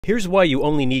Here's why you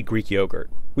only need Greek yogurt.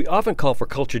 We often call for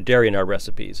cultured dairy in our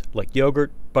recipes, like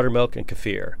yogurt, buttermilk, and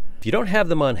kefir. If you don't have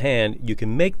them on hand, you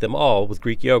can make them all with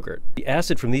Greek yogurt. The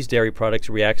acid from these dairy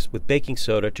products reacts with baking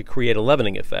soda to create a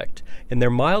leavening effect, and their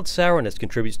mild sourness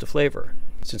contributes to flavor.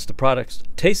 Since the products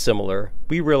taste similar,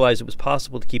 we realized it was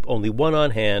possible to keep only one on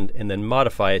hand and then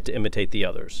modify it to imitate the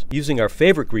others. Using our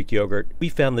favorite Greek yogurt, we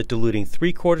found that diluting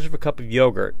 3/4 of a cup of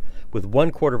yogurt with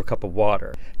 1/4 of a cup of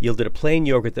water yielded a plain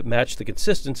yogurt that matched the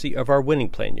consistency of our winning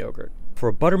plain yogurt. For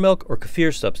a buttermilk or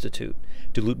kefir substitute,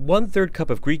 dilute 1/3 cup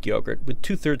of Greek yogurt with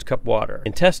 2/3 cup water.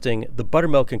 In testing, the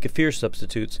buttermilk and kefir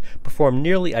substitutes perform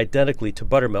nearly identically to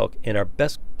buttermilk in our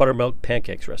best buttermilk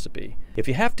pancakes recipe. If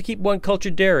you have to keep one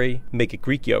cultured dairy, make it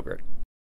Greek yogurt.